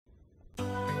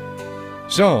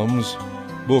Psalms,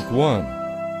 Book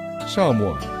 1. Psalm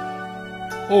 1.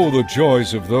 Oh, the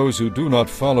joys of those who do not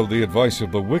follow the advice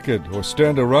of the wicked, or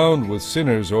stand around with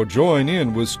sinners, or join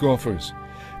in with scoffers.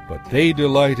 But they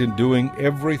delight in doing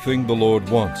everything the Lord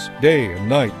wants. Day and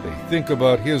night they think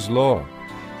about His law.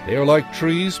 They are like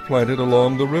trees planted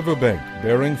along the riverbank,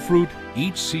 bearing fruit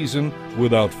each season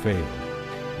without fail.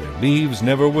 Their leaves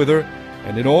never wither,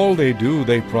 and in all they do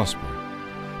they prosper.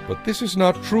 But this is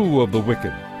not true of the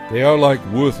wicked. They are like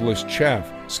worthless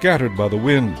chaff, scattered by the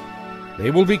wind.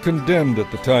 They will be condemned at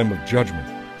the time of judgment.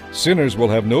 Sinners will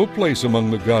have no place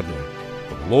among the godly.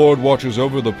 For the Lord watches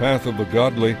over the path of the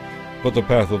godly, but the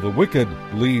path of the wicked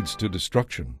leads to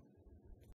destruction.